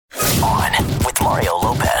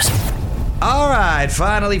right,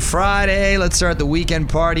 finally Friday. Let's start the weekend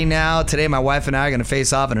party now. Today, my wife and I are going to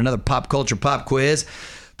face off in another pop culture pop quiz.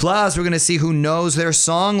 Plus, we're going to see who knows their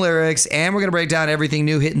song lyrics, and we're going to break down everything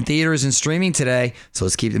new hitting theaters and streaming today. So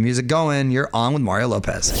let's keep the music going. You're on with Mario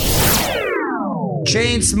Lopez.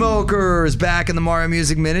 Chainsmokers back in the Mario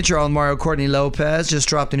Music Minute. You're on with Mario Courtney Lopez. Just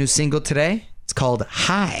dropped a new single today. It's called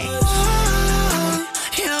High.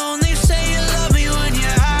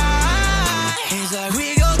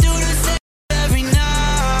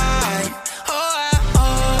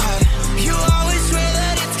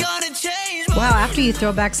 Wow, after you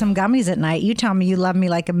throw back some gummies at night, you tell me you love me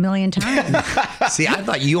like a million times. See, I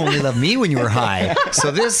thought you only loved me when you were high.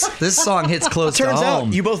 So this song hits close to home. Turns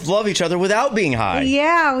out you both love each other without being high.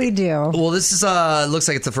 Yeah, we do. Well, this is looks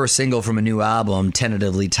like it's the first single from a new album,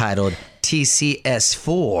 tentatively titled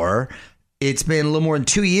TCS4. It's been a little more than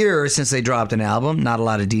 2 years since they dropped an album. Not a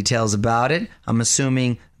lot of details about it. I'm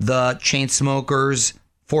assuming the Chainsmokers'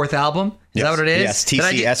 fourth album. Is that what it is? Yes,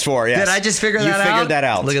 TCS4, yes. Did I just figure that out? You figured that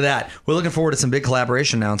out. Look at that. We're looking forward to some big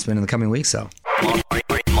collaboration announcement in the coming weeks, though.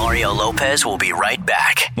 Mario Lopez will be right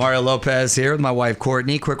back. Mario Lopez here with my wife,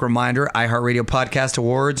 Courtney. Quick reminder, iHeartRadio Podcast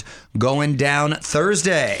Awards going down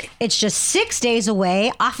Thursday. It's just 6 days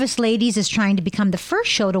away. Office Ladies is trying to become the first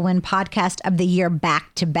show to win Podcast of the Year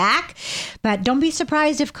back-to-back. But don't be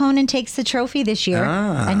surprised if Conan takes the trophy this year.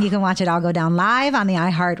 And you can watch it all go down live on the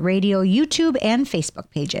iHeartRadio YouTube and Facebook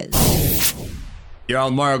pages. You're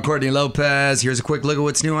on Mario Courtney Lopez. Here's a quick look at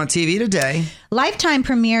what's new on TV today. Lifetime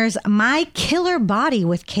premieres My Killer Body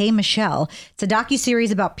with K. Michelle. It's a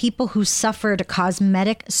docuseries about people who suffered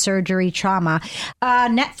cosmetic surgery trauma.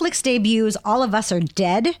 Netflix debuts All of Us Are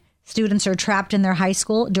Dead. Students are trapped in their high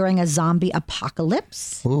school during a zombie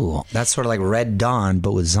apocalypse. Ooh, that's sort of like Red Dawn,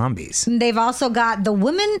 but with zombies. They've also got the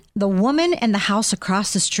woman in the house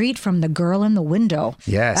across the street from the girl in the window.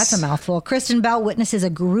 Yes. That's a mouthful. Kristen Bell witnesses a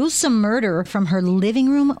gruesome murder from her living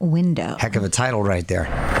room window. Heck of a title right there.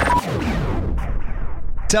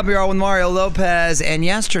 WR with Mario Lopez. And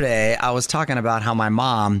yesterday, I was talking about how my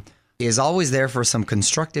mom is always there for some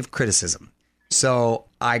constructive criticism. So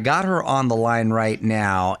I got her on the line right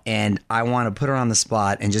now, and I want to put her on the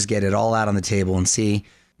spot and just get it all out on the table and see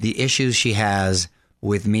the issues she has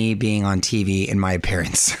with me being on TV and my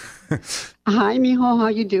appearance. Hi, mijo. How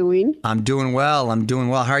you doing? I'm doing well.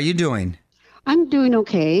 How are you doing? I'm doing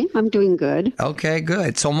okay. I'm doing good. Okay,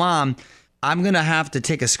 good. So, Mom, I'm going to have to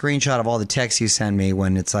take a screenshot of all the texts you send me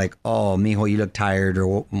when it's like, oh, mijo, you look tired,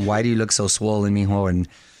 or why do you look so swollen, mijo, and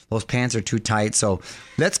those pants are too tight. So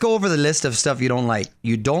let's go over the list of stuff you don't like.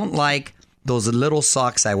 You don't like those little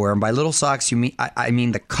socks I wear. And by little socks, I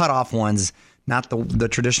mean the cutoff ones, not the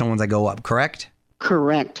traditional ones that go up, correct?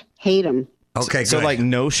 Correct. Hate them. Okay, so good. like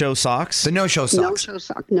no-show socks? The no-show socks. No-show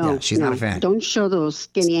socks. No, yeah, she's not a fan. Don't show those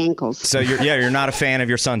skinny ankles. So you're not a fan of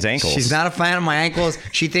your son's ankles. She's not a fan of my ankles.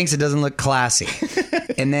 She thinks it doesn't look classy.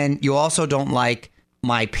 And then you also don't like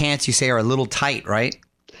my pants, you say, are a little tight, right?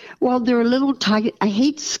 Well, they're a little tight. I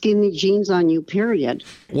hate skinny jeans on you, period.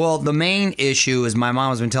 Well, the main issue is my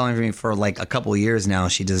mom has been telling me for like a couple of years now,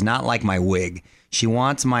 she does not like my wig. She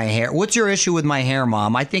wants my hair. What's your issue with my hair,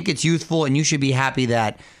 Mom? I think it's youthful, and you should be happy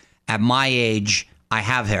that at my age, I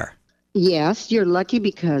have hair. Yes, you're lucky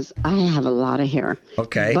because I have a lot of hair.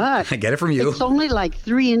 Okay, but I get it from you. It's only like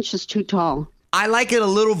 3 inches too tall. I like it a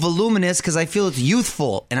little voluminous because I feel it's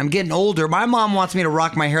youthful, and I'm getting older. My mom wants me to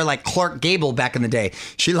rock my hair like Clark Gable back in the day.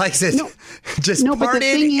 She likes it just but the parted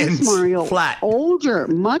thing is, and Mario, flat.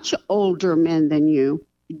 Much older men than you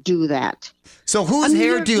do that. So whose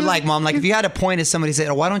hair do you like, Mom? Like if you had a point at somebody said,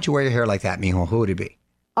 oh, why don't you wear your hair like that, mijo? Who would it be?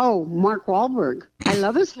 Oh, Mark Wahlberg. I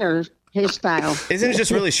love his hairstyle. Isn't it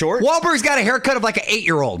just really short? Wahlberg's got a haircut of like an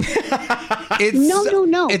 8-year-old.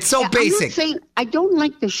 No. It's so basic. I'm not saying, I don't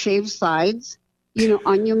like the shaved sides,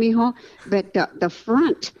 on you, mijo, but the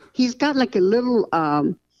front, he's got like a little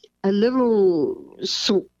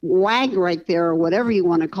swag right there, or whatever you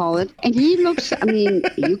want to call it. And he looks,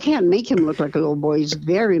 you can't make him look like a little boy. He's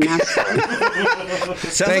very masculine.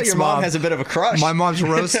 Sounds like your mom has a bit of a crush. My mom's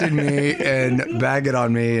roasting me and bagging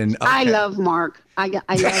on me. And okay. I love Mark. I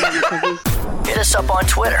love him. Hit us up on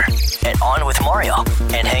Twitter at On With Mario.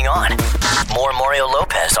 And hang on, more Mario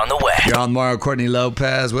Lopez on the way. You're on Mario Courtney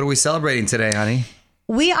Lopez. What are we celebrating today, honey?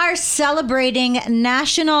 We are celebrating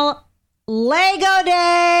National Lego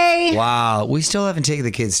Day. Wow. We still haven't taken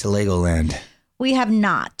the kids to Legoland. We have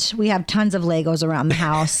not. We have tons of Legos around the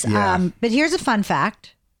house. Yeah. But here's a fun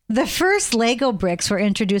fact. The first Lego bricks were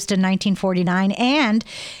introduced in 1949, and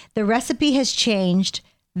the recipe has changed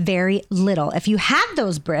very little. If you had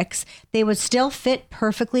those bricks, they would still fit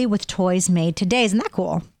perfectly with toys made today. Isn't that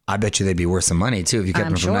cool? I bet you they'd be worth some money, too, if you kept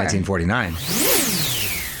them from 1949.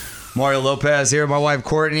 Mario Lopez here, my wife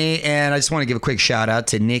Courtney, and I just want to give a quick shout out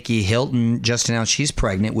to Nikki Hilton. Just announced she's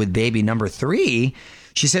pregnant with baby number 3.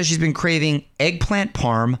 She says she's been craving eggplant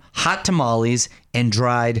parm, hot tamales, and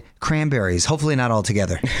dried cranberries. Hopefully not all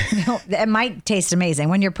together. It might taste amazing.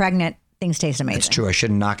 When you're pregnant, things taste amazing. It's true. I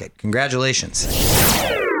shouldn't knock it. Congratulations.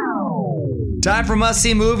 Time for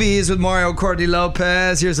must-see movies with Mario Courtney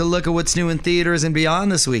Lopez. Here's a look at what's new in theaters and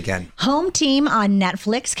beyond this weekend. Home Team on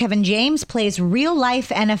Netflix. Kevin James plays real-life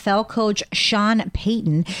NFL coach Sean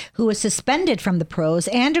Payton, who is suspended from the pros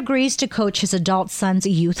and agrees to coach his adult son's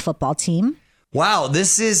youth football team. Wow,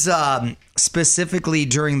 this is specifically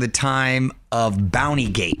during the time of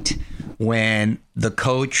Bountygate, when the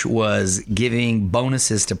coach was giving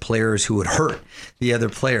bonuses to players who would hurt the other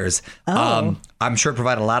players. I'm sure it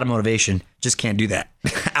provided a lot of motivation. Just can't do that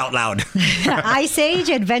out loud. Ice Age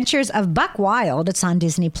Adventures of Buck Wild. It's on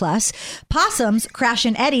Disney+. Possums, Crash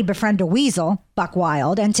and Eddie befriend a weasel, Buck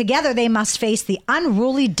Wild, and together they must face the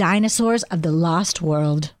unruly dinosaurs of the Lost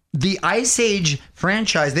World. The Ice Age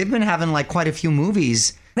franchise, they've been having like quite a few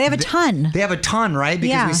movies. They have a ton. They have a ton, right?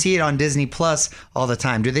 Because we see it on Disney Plus all the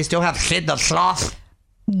time. Do they still have Sid the Sloth?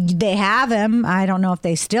 They have him. I don't know if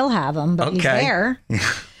they still have him, but he's there.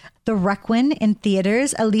 The Requiem in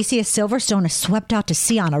theaters. Alicia Silverstone is swept out to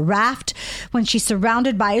sea on a raft when she's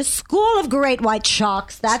surrounded by a school of great white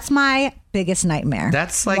sharks. That's my biggest nightmare.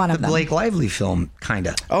 That's like the Blake Lively film, kind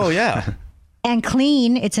of. Oh, yeah. And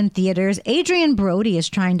Clean, it's in theaters. Adrian Brody is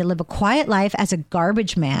trying to live a quiet life as a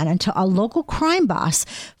garbage man until a local crime boss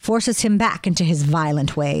forces him back into his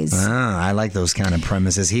violent ways. I like those kind of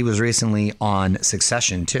premises. He was recently on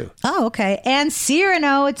Succession, too. Oh, okay. And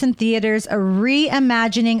Cyrano, it's in theaters. A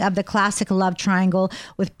reimagining of the classic love triangle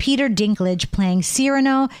with Peter Dinklage playing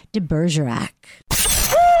Cyrano de Bergerac.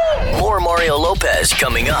 More Mario Lopez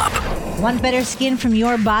coming up. Want better skin from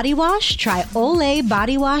your body wash? Try Olay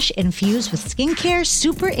Body Wash infused with skincare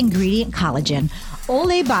super ingredient collagen.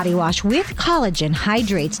 Olay Body Wash with collagen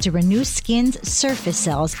hydrates to renew skin's surface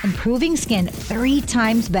cells, improving skin 3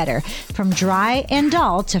 times better. From dry and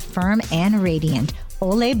dull to firm and radiant.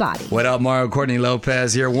 Olay Body. What up, Mario Courtney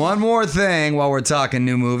Lopez here. One more thing while we're talking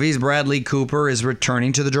new movies. Bradley Cooper is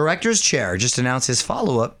returning to the director's chair. Just announced his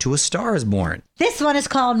follow-up to A Star is Born. This one is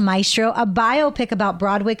called Maestro, a biopic about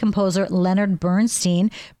Broadway composer Leonard Bernstein.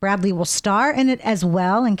 Bradley will star in it as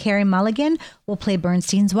well, and Carey Mulligan will play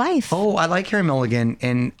Bernstein's wife. Oh, I like Carey Mulligan,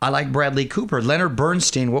 and I like Bradley Cooper. Leonard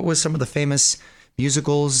Bernstein, what was some of the famous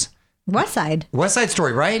musicals? West Side. West Side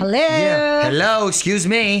Story, right? Hello. Yeah. Hello, excuse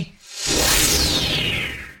me.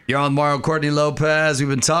 You're on Mario Courtney Lopez. We've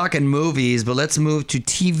been talking movies, but let's move to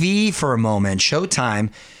TV for a moment.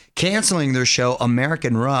 Showtime canceling their show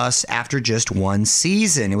American Rust after just 1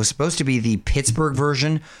 season. It was supposed to be the Pittsburgh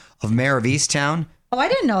version of Mayor of Easttown. Oh, I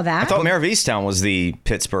didn't know that. I thought Mayor of Easttown was the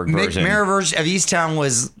Pittsburgh version. Mayor of Easttown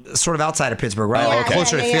was sort of outside of Pittsburgh, right? Oh, okay.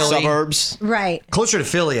 Closer to Philly. Suburbs. Right. Closer to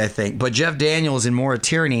Philly, I think. But Jeff Daniels and Maura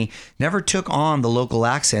Tierney never took on the local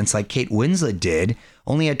accents like Kate Winslet did.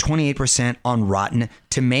 Only had 28% on Rotten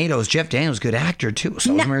Tomatoes. Jeff Daniels, good actor, too.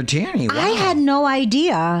 So was Maura Tierney. Wow. I had no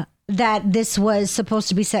idea that this was supposed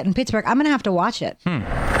to be set in Pittsburgh. I'm going to have to watch it.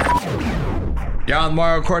 You're on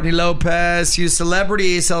Mario Courtney Lopez. Few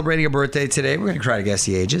celebrities celebrating a birthday today. We're going to try to guess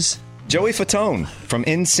the ages. Joey Fatone from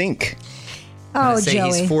NSYNC. Oh, say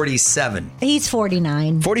Joey. He's 47. He's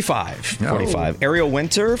 49. 45. No. 45. Ariel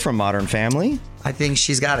Winter from Modern Family. I think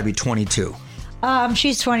she's got to be 22.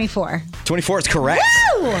 She's 24. 24 is correct.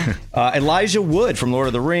 Woo! Elijah Wood from Lord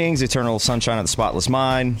of the Rings, Eternal Sunshine of the Spotless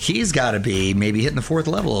Mind. He's got to be maybe hitting the 4th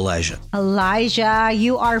level, Elijah. Elijah,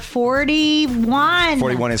 you are 41.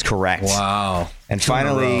 41 is correct. Wow. And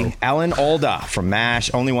finally, Alan Alda from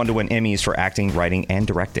MASH, only one to win Emmys for acting, writing, and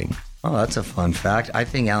directing. Oh, that's a fun fact. I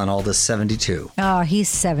think Alan Alda's 72. Oh, he's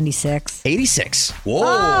 76. 86. Whoa.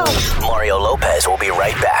 Oh. Mario Lopez will be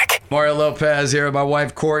right back. Mario Lopez here with my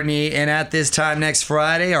wife, Courtney. And at this time next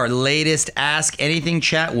Friday, our latest Ask Anything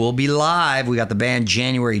chat will be live. We got the band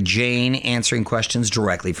January Jane answering questions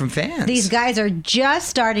directly from fans. These guys are just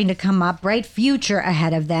starting to come up, bright future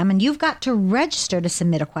ahead of them, and you've got to register to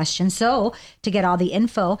submit a question. So to get all the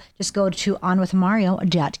info, just go to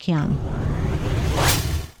onwithmario.com.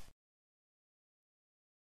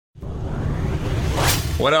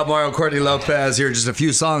 What up, Mario Courtney Lopez here, just a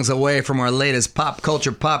few songs away from our latest pop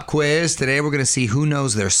culture pop quiz. Today we're going to see who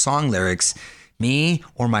knows their song lyrics, me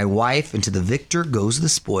or my wife, and to the victor goes the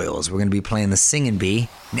spoils. We're going to be playing the Singin' Bee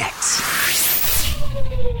next.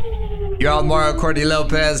 You're on Mario Courtney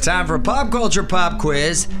Lopez. Time for a pop culture pop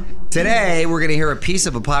quiz. Today we're going to hear a piece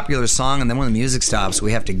of a popular song, and then when the music stops,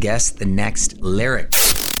 we have to guess the next lyric.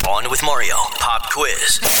 On with Mario Pop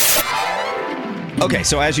Quiz. Okay,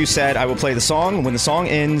 so as you said, I will play the song. When the song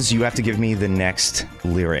ends, you have to give me the next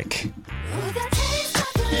lyric.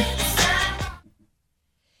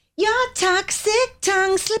 Your toxic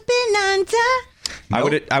tongue slipping under.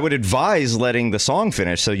 I would advise letting the song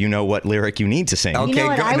finish so you know what lyric you need to sing. Okay, You know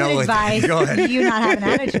what? I would advise go ahead. you not have an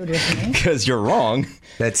attitude with me. Because you're wrong.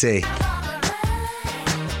 Let's see.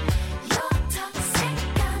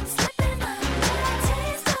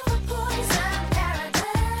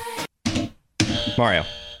 Mario.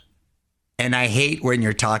 And I hate when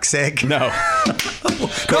you're toxic. No.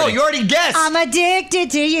 No, you already guessed. I'm addicted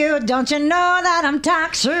to you. Don't you know that I'm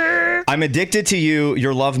toxic? I'm addicted to you.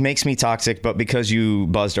 Your love makes me toxic, but because you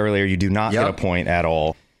buzzed earlier, you do not get a point at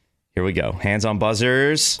all. Here we go. Hands on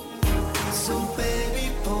buzzers.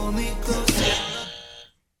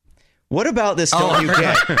 What about this don't you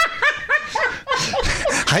get?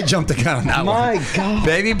 I jumped the gun on that one. My God.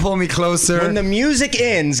 Baby, pull me closer. When the music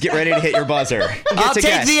ends, get ready to hit your buzzer. I'll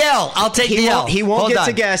take the L. I'll take the L. He won't Hold get on.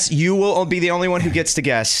 to guess. You will be the only one who gets to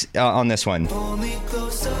guess on this one. Pull me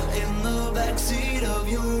closer in the backseat of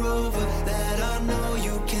your Rover that I know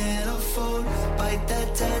you can't afford. Bite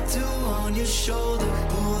that tattoo on your shoulder.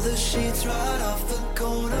 Pull the sheets right off the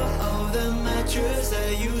corner of the mattress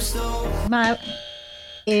that you stole.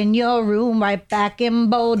 In your room, right back in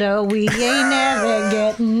Boulder, we ain't never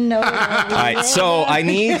getting no. All right, so I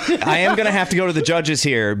am going to have to go to the judges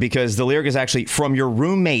here because the lyric is actually from your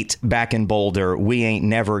roommate back in Boulder. We ain't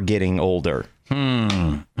never getting older.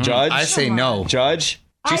 Judge? I say no. Judge?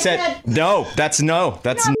 She I said no. That's no.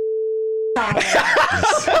 That's no.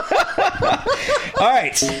 All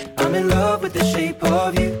right. I'm in love with the shape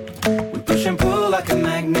of you. We push and pull like a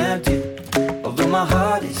magnet do. Although my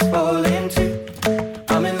heart is falling too.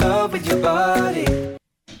 I'm in love with your body.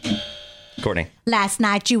 Courtney. Last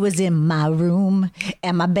night you was in my room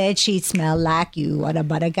and my bed sheets smell like you. What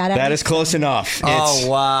about I got That is close enough. Oh,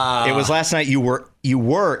 wow. It was last night you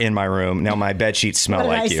were in my room. Now my bed sheets smell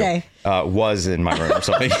What did like I you. say? Was in my room or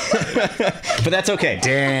something. But that's okay.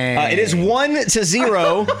 Dang. It is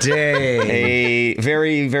 1-0. Dang. A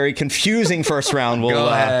very, very confusing first round. We'll Go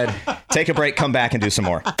ahead. take a break, come back, and do some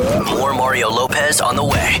more. More Mario Lopez on the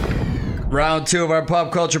way. Round 2 of our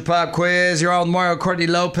pop culture pop quiz. You're on with Mario Courtney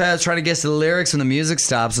Lopez trying to guess the lyrics when the music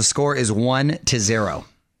stops. The score is 1-0.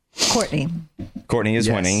 Courtney. Courtney is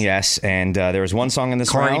Yes. winning, yes. And there is one song in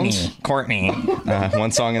this round. Courtney.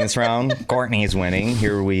 One song in this round. Courtney is winning.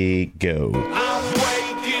 Here we go. I'm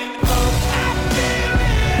waking up.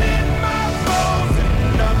 Feeling my bones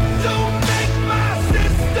enough to make my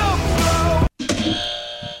system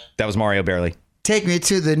blow. That was Mario Barely. Take me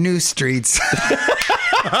to the new streets.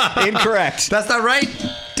 Incorrect. That's not right?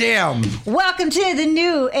 Damn. Welcome to the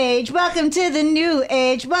new age. Welcome to the new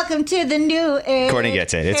age. Welcome to the new age. Courtney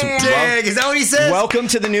gets it. It's Dang, is that what he says? welcome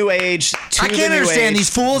to the new age. I can't understand these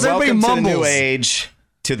fools. Everybody Welcome mumbles. to the new age.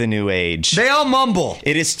 To the new age. They all mumble.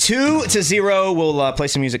 It is 2-0. We'll play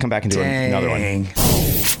some music, come back and do another one. Dang.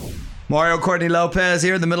 Mario Courtney Lopez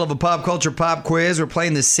here in the middle of a pop culture pop quiz. We're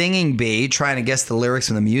playing the singing bee, trying to guess the lyrics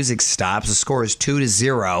when the music stops. The score is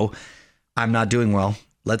 2-0. I'm not doing well.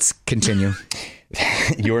 Let's continue.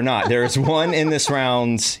 You're not. There's one in this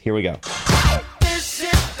round. Here we go. This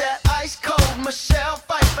is that ice cold Michelle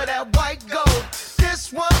fight for that white gold.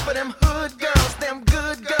 This one for them hood girls, them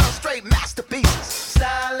good girls, straight masterpieces.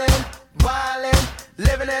 Stylin', wildin',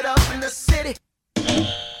 living it up in the city.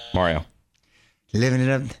 Mario. Living it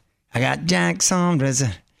up. I got Jack Saunders.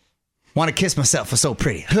 Want to kiss myself. I'm so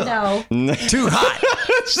pretty. No. Too hot.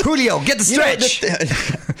 Julio, get the stretch.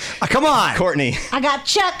 Come on. Courtney. I got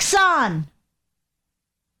Chuck's on.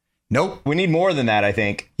 Nope. We need more than that, I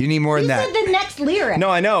think. You need more You than said that. the next lyric. No,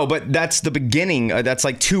 I know, but that's the beginning. That's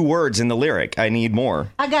like 2 words in the lyric. I need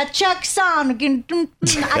more. I got Chuck's on. I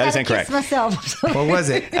is gotta incorrect. kiss myself. What was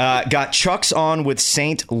it? Got Chuck's on with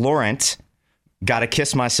Saint Laurent. Gotta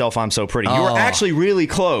kiss myself, I'm so pretty. You were Oh. actually really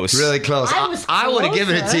close. Really close. I was I would have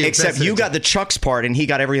given it to you. Except you got the Chuck's part and he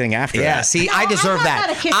got everything after Yeah, that. see, I deserve I'm not that.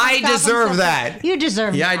 gonna kiss I myself. I'm deserve so that. pretty. You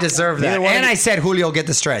deserve Yeah, I that. deserve that. Neither one And of I you- said, Julio, get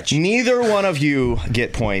the stretch. Neither one of you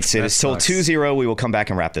get points. It That is still sucks. 2-0. We will come back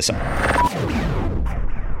and wrap this up.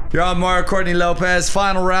 You're on Mario Courtney Lopez.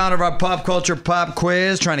 Final round of our pop culture pop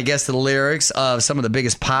quiz, trying to guess the lyrics of some of the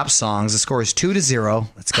biggest pop songs. The score is 2-0.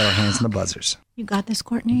 Let's get our hands on the buzzers. You got this,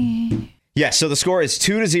 Courtney. Yes, so the score is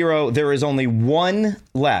 2-0. There is only one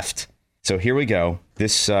left. So here we go.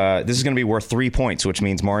 This is going to be worth 3 points, which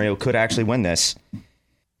means Mario could actually win this.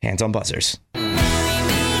 Hands on buzzers.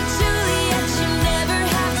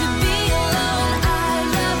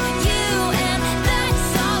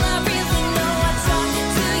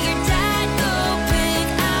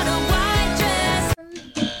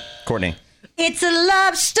 Courtney. It's a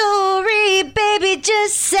love story, baby,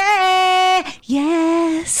 just say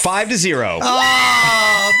yes. 5-0.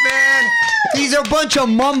 Oh, man. These are a bunch of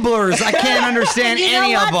mumblers. I can't understand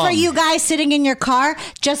any of them. For you guys sitting in your car,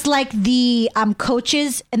 just like the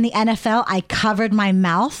coaches in the NFL, I covered my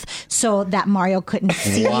mouth so that Mario couldn't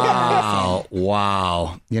see.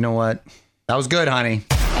 Wow. You know what? That was good, honey.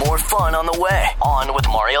 More fun on the way. On with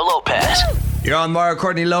Mario Lopez. You're on Mario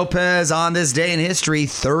Courtney Lopez. On this day in history,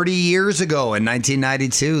 30 years ago in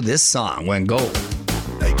 1992, this song went gold.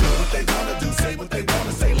 They do what they wanna do, say what they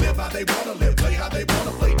wanna say, live how they wanna live, play how they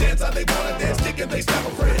wanna play, dance how they wanna dance, kick and they stop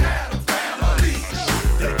afraid. Family.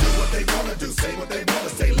 They do what they wanna do, say what they wanna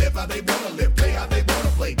say, live how they wanna live, play how they wanna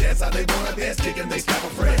play, dance how they wanna dance, kick and they stop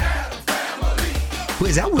afraid. Wait,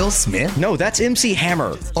 is that Will Smith? No, that's MC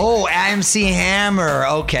Hammer. Oh, MC Hammer.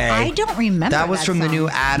 Okay. I don't remember That was from the song. new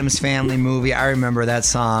Addams Family movie. I remember that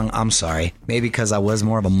song. I'm sorry. Maybe because I was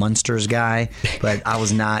more of a Munsters guy, but I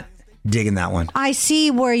was not digging that one. I see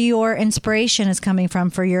where your inspiration is coming from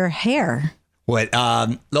for your hair. What,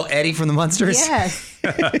 little Eddie from the Munsters? Yes.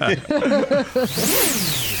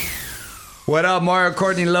 What up, Mario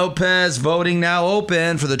Courtney Lopez? Voting now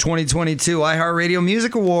open for the 2022 iHeartRadio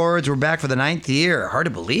Music Awards. We're back for the 9th year. Hard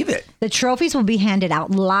to believe it. The trophies will be handed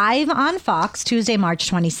out live on Fox Tuesday, March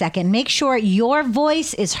 22nd. Make sure your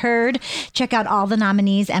voice is heard. Check out all the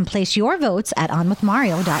nominees and place your votes at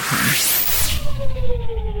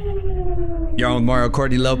onwithmario.com. You're on with Mario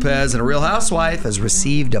Courtney Lopez, and a Real Housewife has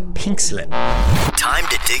received a pink slip. Time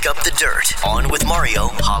to dig up the dirt. On with Mario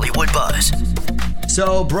Hollywood Buzz.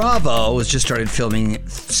 So Bravo has just started filming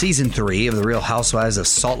season 3 of The Real Housewives of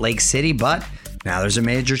Salt Lake City, but now there's a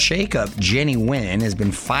major shakeup. Jenny Nguyen has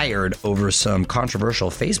been fired over some controversial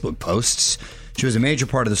Facebook posts. She was a major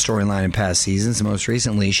part of the storyline in past seasons. Most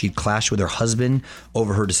recently, she clashed with her husband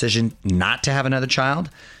over her decision not to have another child.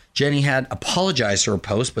 Jenny had apologized for her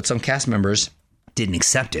post, but some cast members didn't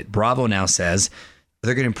accept it. Bravo now says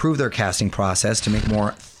they're going to improve their casting process to make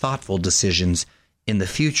more thoughtful decisions in the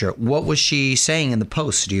future. What was she saying in the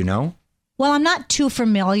post? Do you know? Well, I'm not too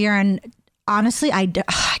familiar, and honestly, I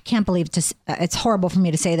can't believe it's horrible for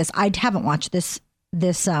me to say this. I haven't watched this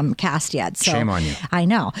cast yet. So Shame on you. I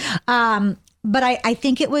know. But I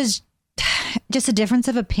think it was just a difference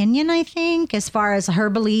of opinion, I think, as far as her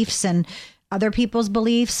beliefs and other people's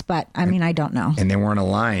beliefs. But I mean, I don't know. And they weren't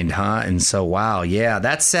aligned, huh? And so, wow. Yeah,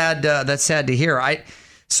 that's sad. That's sad to hear.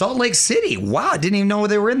 Salt Lake City. Wow. I didn't even know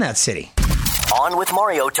they were in that city.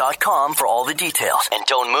 OnWithMario.com for all the details. And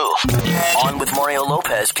don't move. On with Mario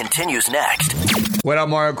Lopez continues next. What up,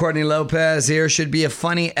 Mario Courtney Lopez here. Should be a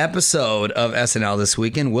funny episode of SNL this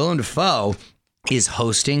weekend. Willem Dafoe is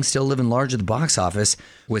hosting, still living large at the box office,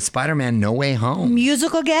 with Spider-Man No Way Home.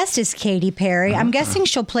 Musical guest is Katy Perry. I'm guessing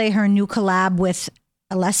she'll play her new collab with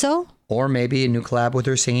Alesso. Or maybe a new collab with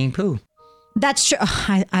her singing Pooh. That's true.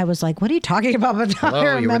 I was like, what are you talking about? But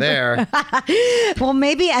Hello, you were there. Well,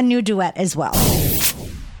 maybe a new duet as well.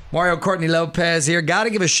 Mario Courtney Lopez here. Got to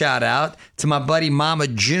give a shout out to my buddy Mama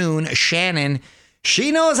June Shannon.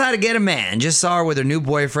 She knows how to get a man. Just saw her with her new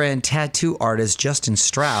boyfriend, tattoo artist Justin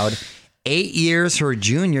Stroud. 8 years her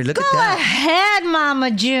junior. Look at Go that. ahead,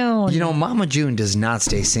 Mama June. You know, Mama June does not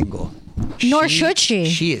stay single. Nor should she.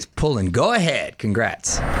 She is pulling. Go ahead.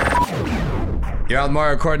 Congrats. You're on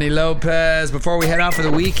Mario Courtney Lopez. Before we head out for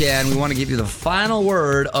the weekend, we want to give you the final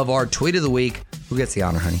word of our tweet of the week. Who gets the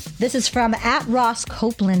honor, honey? This is from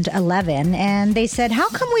 @RossCopeland11, and they said, how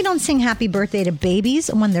come we don't sing happy birthday to babies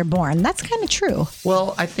when they're born? That's kind of true.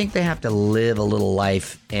 Well, I think they have to live a little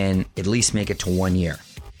life and at least make it to 1 year.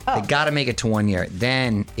 They got to make it to 1 year.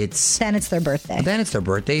 Then it's their birthday. Then it's their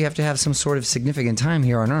birthday. You have to have some sort of significant time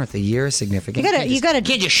here on Earth. A year is significant. You gotta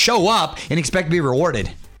can't just show up and expect to be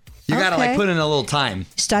rewarded. You got to like put in a little time.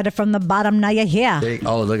 Started from the bottom, now you're here.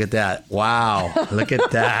 Oh, look at that. Wow. Look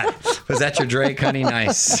at that. Was that your Drake, honey?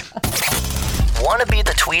 Nice. Want to be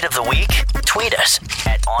the tweet of the week? Tweet us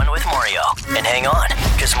at On With Mario. And hang on,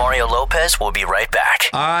 because Mario Lopez will be right back.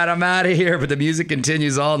 All right, I'm out of here, but the music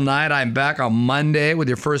continues all night. I'm back on Monday with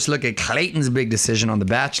your first look at Clayton's big decision on The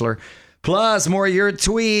Bachelor. Plus, more of your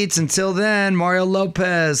tweets. Until then, Mario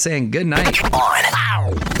Lopez saying good night.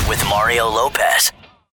 On with Mario Lopez.